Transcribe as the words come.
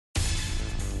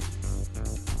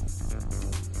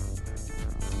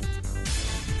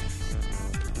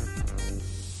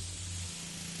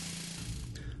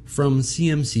From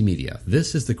CMC Media,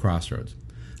 this is The Crossroads.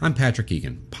 I'm Patrick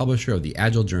Egan, publisher of the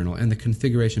Agile Journal and the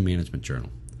Configuration Management Journal.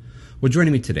 Well,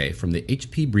 joining me today from the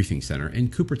HP Briefing Center in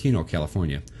Cupertino,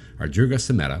 California, are Durga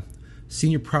Sameta,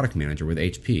 Senior Product Manager with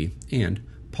HP, and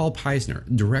Paul Peisner,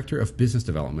 Director of Business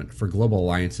Development for Global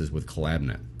Alliances with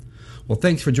CollabNet. Well,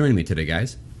 thanks for joining me today,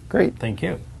 guys. Great, thank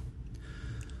you.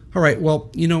 All right, well,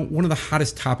 one of the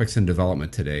hottest topics in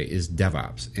development today is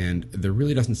DevOps, and there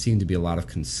really doesn't seem to be a lot of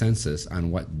consensus on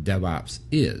what DevOps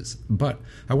is. But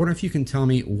I wonder if you can tell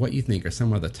me what you think are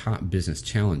some of the top business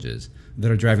challenges that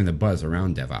are driving the buzz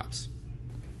around DevOps.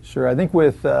 Sure, I think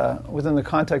within the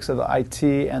context of the IT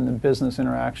and the business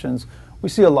interactions, we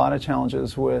see a lot of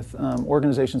challenges with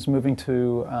organizations moving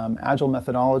to agile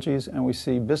methodologies, and we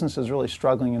see businesses really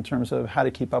struggling in terms of how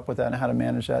to keep up with that and how to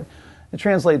manage that. It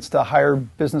translates to higher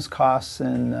business costs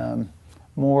and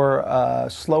more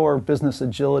slower business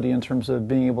agility in terms of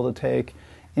being able to take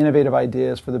innovative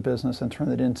ideas for the business and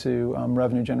turn it into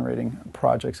revenue-generating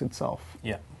projects itself.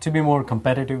 Yeah, to be more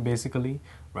competitive, basically,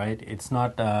 right? It's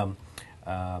not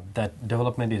that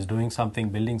development is doing something,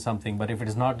 building something, but if it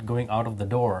is not going out of the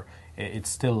door, it's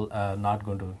still not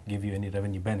going to give you any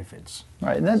revenue benefits.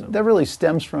 Right, and that really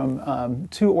stems from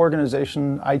two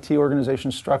IT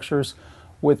organization structures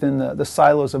within the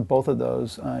silos of both of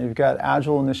those. You've got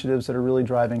agile initiatives that are really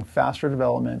driving faster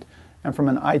development, and from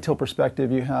an ITIL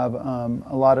perspective, you have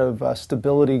a lot of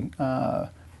stability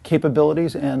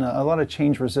capabilities and a lot of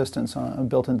change resistance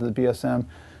built into the BSM.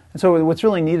 And so what's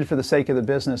really needed for the sake of the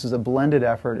business is a blended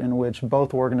effort in which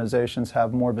both organizations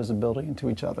have more visibility into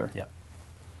each other. Yeah.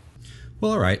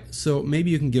 Well, all right, so maybe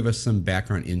you can give us some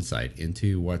background insight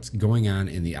into what's going on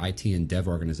in the IT and dev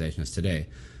organizations today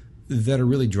that are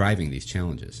really driving these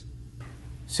challenges.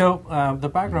 So the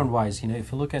background-wise,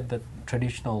 if you look at the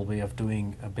traditional way of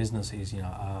doing a business is,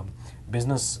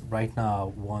 business right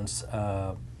now wants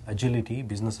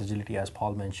business agility, as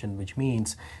Paul mentioned, which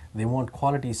means they want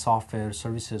quality software,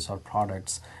 services, or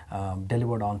products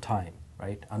delivered on time,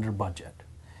 right, under budget.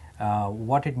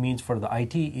 What it means for the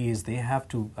IT is they have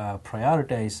to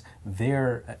prioritize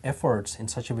their efforts in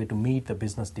such a way to meet the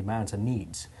business demands and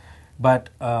needs. But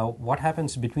what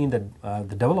happens between the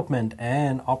development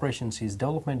and operations is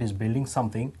development is building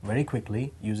something very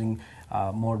quickly using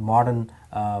more modern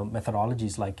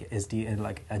methodologies like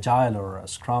like Agile or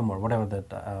Scrum or whatever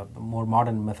that more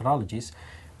modern methodologies.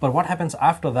 But what happens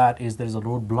after that is there is a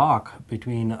roadblock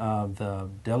between the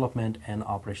development and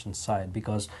operations side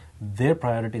because their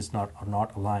priorities are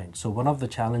not aligned. So one of the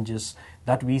challenges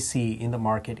that we see in the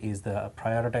market is the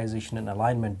prioritization and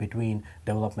alignment between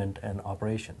development and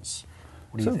operations.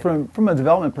 So from a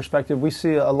development perspective, we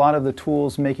see a lot of the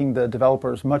tools making the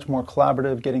developers much more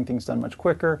collaborative, getting things done much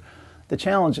quicker. The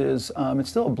challenge is it's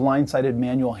still a blindsided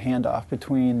manual handoff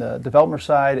between the developer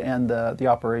side and the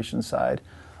operations side.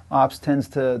 Ops tends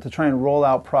to try and roll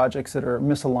out projects that are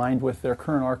misaligned with their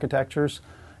current architectures,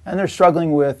 and they're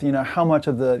struggling with how much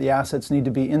of the assets need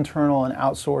to be internal and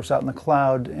outsourced out in the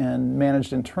cloud and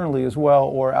managed internally as well,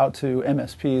 or out to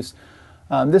MSPs.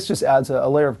 This just adds a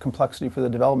layer of complexity for the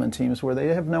development teams where they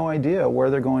have no idea where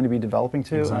they're going to be developing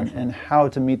to and how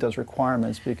to meet those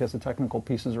requirements because the technical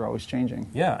pieces are always changing.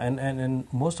 Yeah, and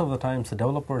most of the times the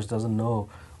developers doesn't know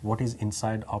what is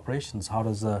inside operations. How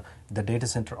does the data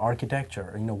center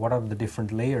architecture, what are the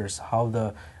different layers, how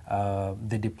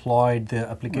they deployed the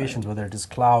applications, whether it is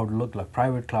cloud, look like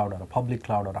private cloud or a public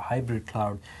cloud or a hybrid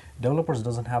cloud. Developers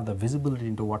doesn't have the visibility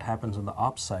into what happens on the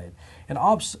ops side. And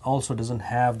ops also doesn't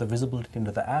have the visibility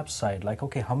into the app side, like,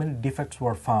 okay, how many defects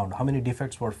were found, how many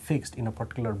defects were fixed in a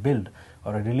particular build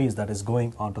or a release that is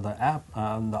going onto the app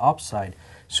on the ops side.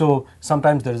 So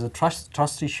sometimes there is a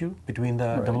trust issue between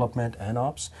the development and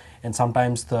ops, and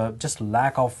sometimes the just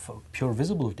lack of pure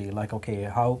visibility, like, okay,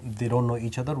 how they don't know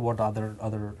each other, what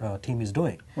other team is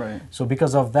doing. Right. So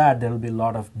because of that, there will be a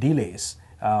lot of delays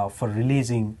for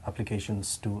releasing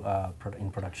applications to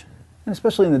in production. And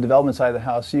especially in the development side of the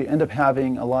house, you end up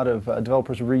having a lot of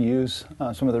developers reuse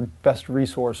some of their best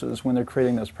resources when they're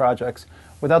creating those projects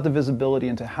without the visibility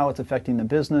into how it's affecting the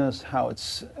business, how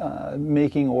it's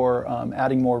making or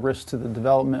adding more risk to the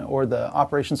development or the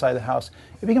operation side of the house.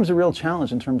 It becomes a real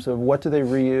challenge in terms of what do they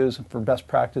reuse for best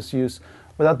practice use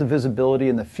without the visibility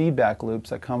and the feedback loops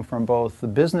that come from both the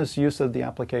business use of the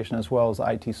application as well as the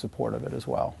IT support of it as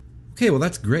well. Okay, well,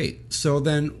 that's great. So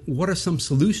then what are some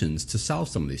solutions to solve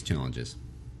some of these challenges?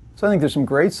 So I think there's some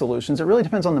great solutions. It really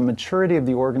depends on the maturity of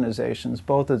the organizations.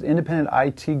 Both as independent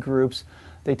IT groups,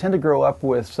 they tend to grow up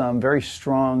with some very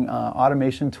strong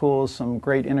automation tools, some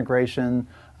great integration,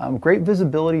 great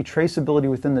visibility, traceability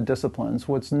within the disciplines.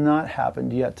 What's not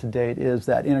happened yet to date is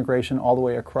that integration all the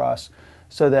way across.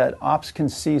 so that ops can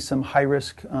see some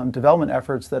high-risk development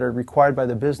efforts that are required by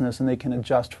the business, and they can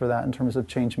adjust for that in terms of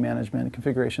change management and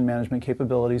configuration management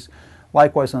capabilities.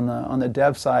 Likewise, on the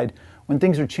dev side, when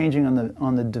things are changing on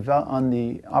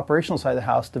the operational side of the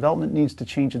house, development needs to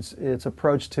change its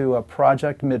approach to a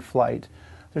project mid-flight.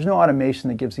 There's no automation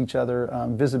that gives each other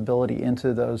visibility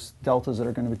into those deltas that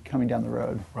are going to be coming down the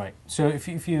road. Right. So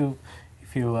if you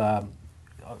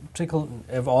trickle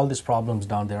all these problems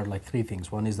down, there are like three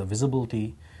things. One is the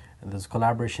visibility, and there's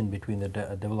collaboration between the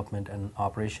development and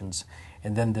operations,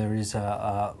 and then there is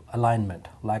alignment,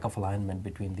 lack of alignment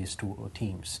between these two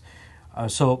teams.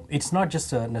 So it's not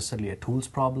just necessarily a tools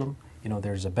problem.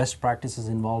 There's a best practices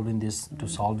involved in this to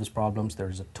solve these problems.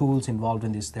 There's a tools involved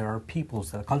in this. There are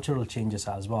there are cultural changes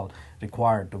as well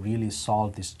required to really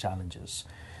solve these challenges.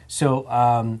 So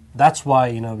that's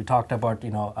why we talked about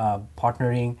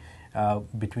partnering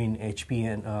between HP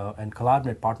and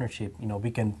CollabNet partnership. We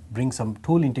can bring some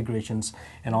tool integrations,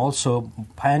 and also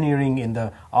pioneering in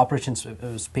the operations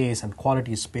space and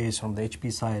quality space from the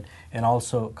HP side, and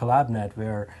also CollabNet,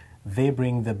 where they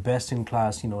bring the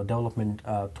best-in-class, development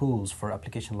tools for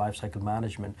application lifecycle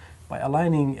management. By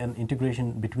aligning an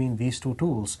integration between these two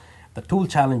tools, the tool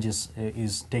challenges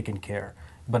is taken care.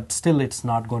 But still, it's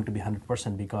not going to be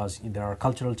 100% because there are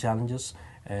cultural challenges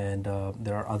and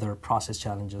there are other process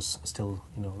challenges still,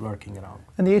 lurking around.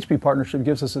 And the HP partnership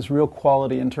gives us this real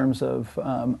quality in terms of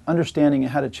understanding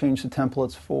how to change the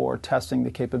templates for testing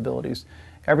the capabilities.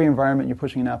 Every environment you're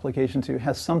pushing an application to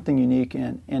has something unique,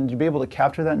 and to be able to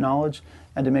capture that knowledge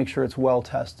and to make sure it's well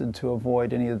tested to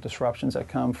avoid any of the disruptions that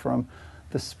come from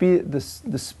the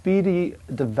speedy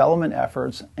development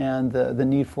efforts and the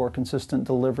need for consistent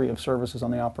delivery of services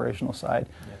on the operational side.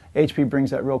 Yeah. HP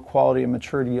brings that real quality and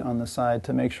maturity on the side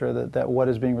to make sure that what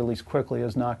is being released quickly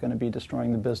is not going to be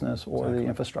destroying the business or the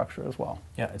infrastructure as well.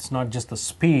 Yeah, it's not just the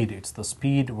speed, it's the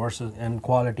speed versus and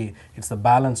quality. It's the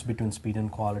balance between speed and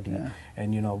quality. Yeah.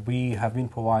 And we have been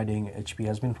providing, HP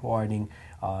has been providing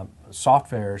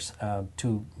softwares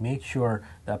to make sure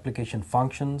the application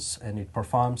functions and it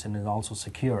performs and is also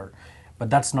secure. But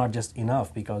that's not just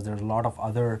enough, because there's a lot of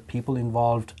other people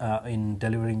involved in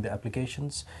delivering the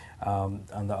applications on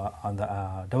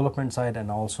the development side and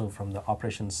also from the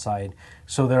operations side.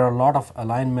 So there are a lot of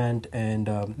alignment, and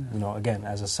again,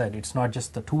 as I said, it's not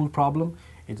just the tool problem,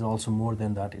 it's also more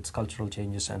than that. It's cultural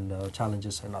changes and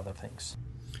challenges and other things.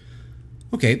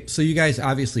 Okay, so you guys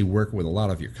obviously work with a lot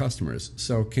of your customers.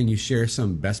 So can you share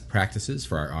some best practices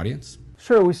for our audience?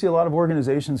 Sure, we see a lot of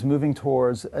organizations moving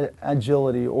towards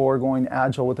agility or going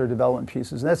agile with their development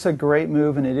pieces. And that's a great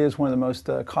move, and it is one of the most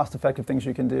cost-effective things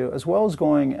you can do, as well as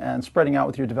going and spreading out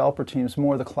with your developer teams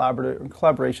more of the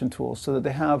collaboration tools, so that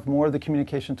they have more of the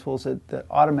communication tools that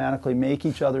automatically make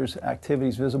each other's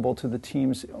activities visible to the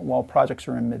teams while projects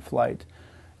are in mid-flight.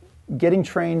 Getting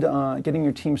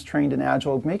your teams trained in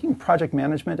Agile, making project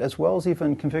management as well as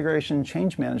even configuration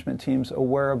change management teams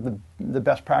aware of the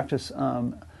best practice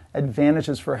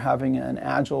advantages for having an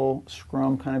Agile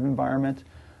Scrum kind of environment.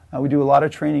 We do a lot of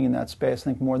training in that space, I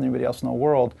think more than anybody else in the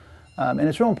world. And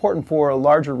it's real important for a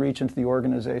larger reach into the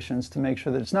organizations to make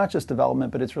sure that it's not just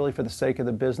development, but it's really for the sake of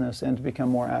the business and to become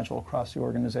more agile across the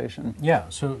organization. Yeah,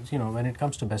 so when it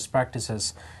comes to best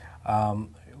practices,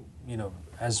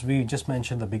 as we just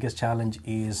mentioned, the biggest challenge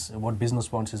is what business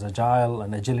wants is agile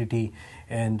and agility,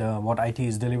 and what IT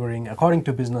is delivering according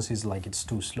to business is like it's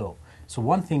too slow. So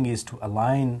one thing is to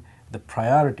align the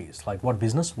priorities, like what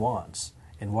business wants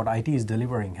and what IT is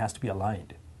delivering has to be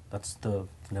aligned. That's the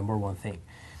number one thing.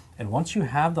 And once you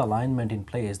have the alignment in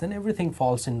place, then everything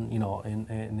falls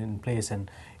in place.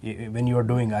 And when you are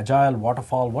doing agile,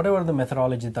 waterfall, whatever the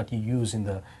methodology that you use in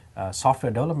the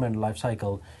software development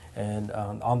lifecycle, and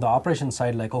on the operation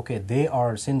side, like, okay, they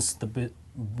are, since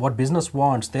what business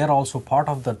wants, they're also part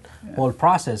of the whole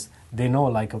process. They know,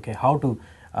 like, okay, how to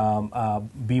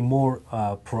be more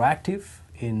proactive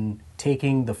in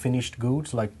taking the finished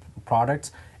goods, like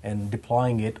products, and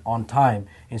deploying it on time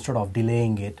instead of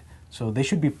delaying it. So there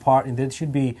should be there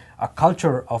should be a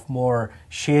culture of more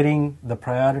sharing the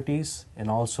priorities and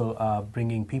also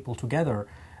bringing people together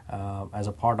as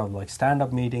a part of like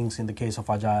stand-up meetings in the case of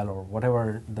Agile or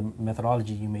whatever the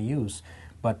methodology you may use,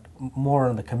 but more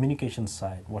on the communication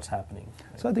side, what's happening.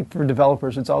 So I think for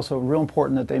developers, it's also real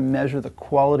important that they measure the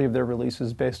quality of their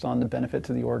releases based on the benefit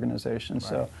to the organization. Right.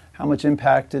 So how much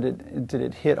impact did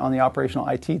it hit on the operational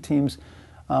IT teams?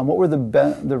 What were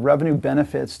the revenue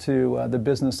benefits to the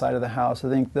business side of the house? I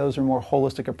think those are more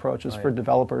holistic approaches for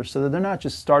developers, so that they're not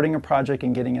just starting a project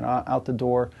and getting it out the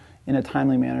door in a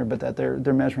timely manner, but that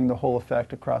they're measuring the whole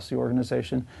effect across the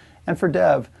organization. And for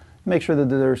dev, make sure that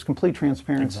there's complete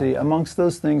transparency amongst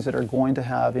those things that are going to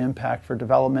have impact for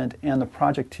development and the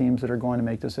project teams that are going to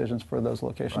make decisions for those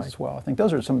locations as well. I think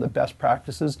those are some of the best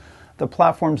practices. The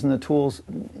platforms and the tools,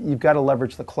 you've got to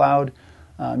leverage the cloud.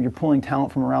 You're pulling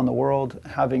talent from around the world.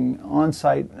 Having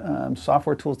on-site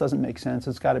software tools doesn't make sense.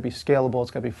 It's got to be scalable.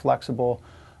 It's got to be flexible.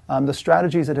 The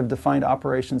strategies that have defined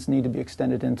operations need to be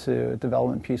extended into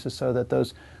development pieces so that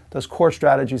those core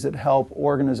strategies that help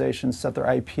organizations set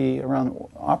their IP around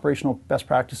operational best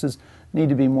practices need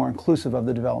to be more inclusive of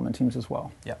the development teams as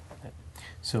well. Yeah.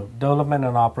 So development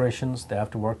and operations, they have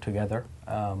to work together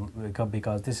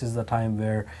because this is the time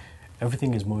where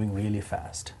everything is moving really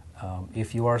fast.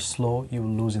 If you are slow, you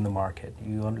will lose in the market.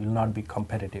 You will not be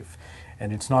competitive.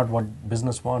 And it's not what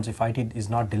business wants. If IT is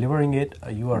not delivering it,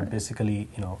 you are basically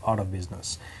out of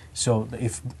business. So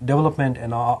if development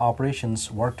and operations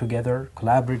work together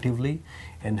collaboratively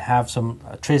and have some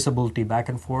traceability back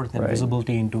and forth and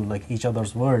visibility into like each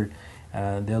other's world,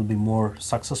 they'll be more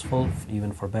successful,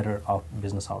 even for better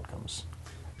business outcomes.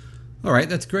 All right,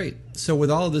 that's great. So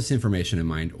with all of this information in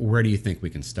mind, where do you think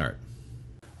we can start?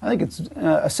 I think it's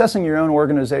assessing your own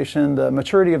organization, the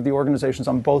maturity of the organizations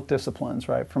on both disciplines,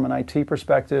 right? From an IT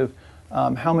perspective,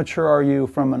 how mature are you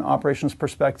from an operations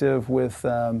perspective with,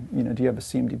 do you have a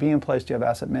CMDB in place? Do you have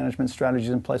asset management strategies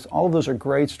in place? All of those are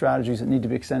great strategies that need to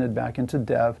be extended back into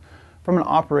dev. From an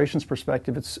operations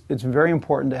perspective, it's very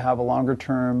important to have a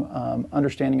longer-term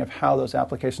understanding of how those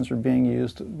applications are being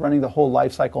used, running the whole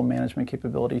lifecycle management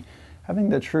capability, having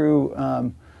the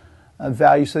true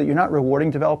value so that you're not rewarding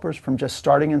developers from just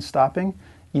starting and stopping.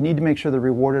 You need to make sure they're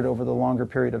rewarded over the longer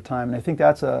period of time. And I think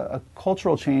that's a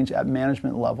cultural change at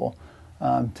management level,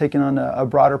 taking on a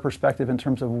broader perspective in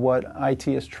terms of what IT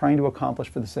is trying to accomplish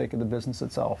for the sake of the business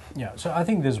itself. Yeah, so I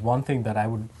think there's one thing that I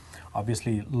would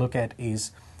obviously look at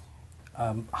is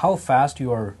how fast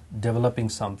you are developing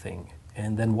something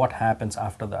and then what happens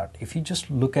after that. If you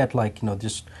just look at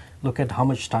just look at how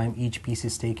much time each piece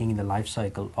is taking in the life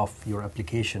cycle of your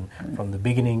application from the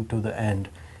beginning to the end,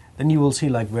 then you will see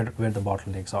like where the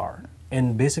bottlenecks are.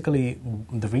 And basically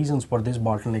the reasons for these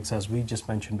bottlenecks, as we just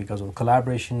mentioned, because of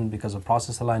collaboration, because of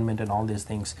process alignment and all these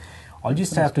things, all you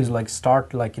just have to is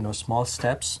start small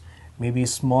steps, maybe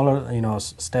smaller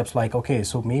steps like, okay,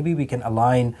 so maybe we can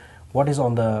align what is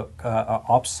on the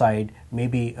ops side,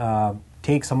 maybe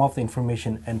take some of the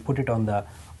information and put it on the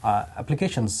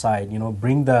application side,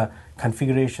 bring the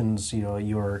configurations,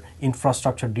 your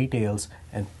infrastructure details,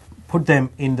 and put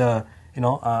them in the,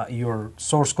 your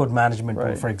source code management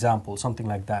tool, for example, something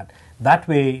like that. That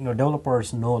way,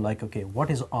 developers know okay, what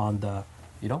is on the,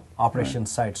 operations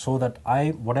side, so that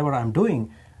whatever I'm doing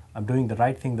the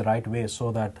right thing the right way,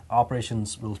 so that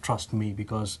operations will trust me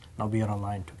because now we are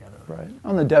aligned together. Right.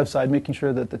 On the dev side, making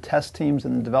sure that the test teams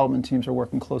and the development teams are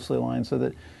working closely aligned so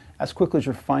that as quickly as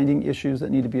you're finding issues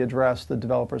that need to be addressed, the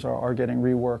developers are getting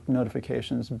rework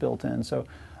notifications built in. So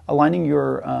aligning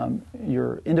your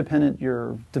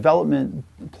development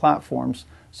platforms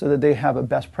so that they have a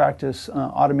best practice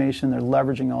automation, they're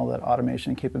leveraging all that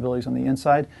automation capabilities on the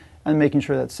inside, and making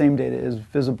sure that same data is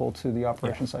visible to the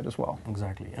operation side as well.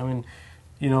 Exactly. I mean,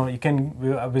 you can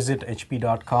visit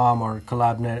hp.com or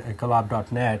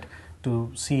collab.net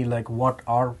to see what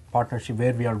our partnership,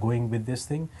 where we are going with this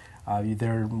thing.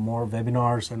 There are more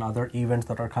webinars and other events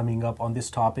that are coming up on this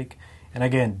topic. And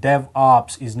again,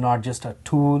 DevOps is not just a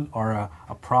tool or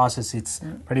a process. It's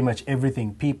pretty much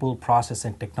everything: people, process,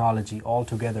 and technology all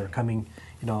together coming,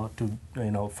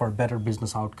 for better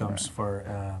business outcomes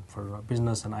for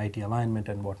business and IT alignment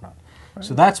and whatnot. Right.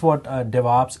 So that's what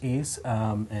DevOps is.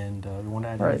 And you want to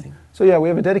add anything? So yeah, we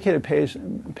have a dedicated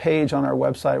page on our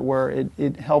website where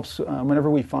it helps whenever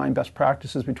we find best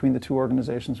practices between the two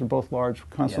organizations. We're both large,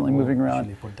 constantly moving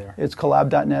around. It's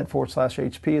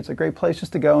collab.net/HP. It's a great place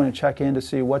just to go and check in to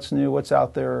see what's new, what's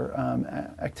out there.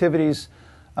 Activities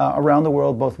around the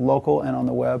world, both local and on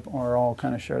the web, are all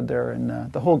kind of shared there.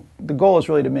 And the goal is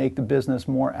really to make the business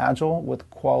more agile with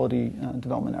quality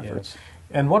development efforts. Yeah.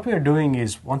 And what we are doing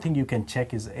is, one thing you can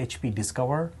check is HP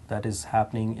Discover. That is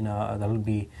happening, that will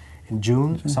be in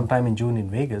June, sometime in June in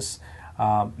Vegas.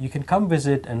 You can come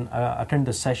visit and attend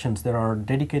the sessions. There are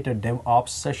dedicated DevOps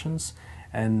sessions.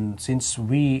 And since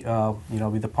we,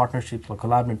 with the partnership, the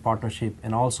CollabNet partnership,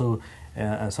 and also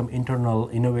some internal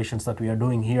innovations that we are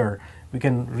doing here, we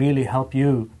can really help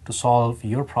you to solve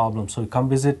your problems. So come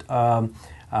visit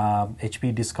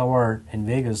HP Discover in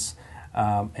Vegas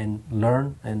and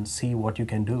learn and see what you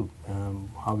can do,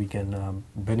 how we can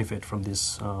benefit from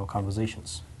these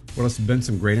conversations. Well, it's been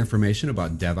some great information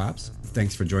about DevOps.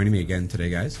 Thanks for joining me again today,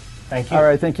 guys. Thank you. All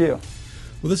right, thank you.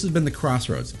 Well, this has been The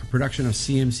Crossroads, a production of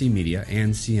CMC Media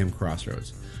and CM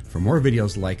Crossroads. For more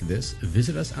videos like this,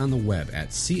 visit us on the web at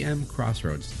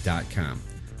cmcrossroads.com.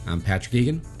 I'm Patrick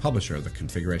Egan, publisher of the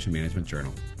Configuration Management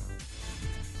Journal.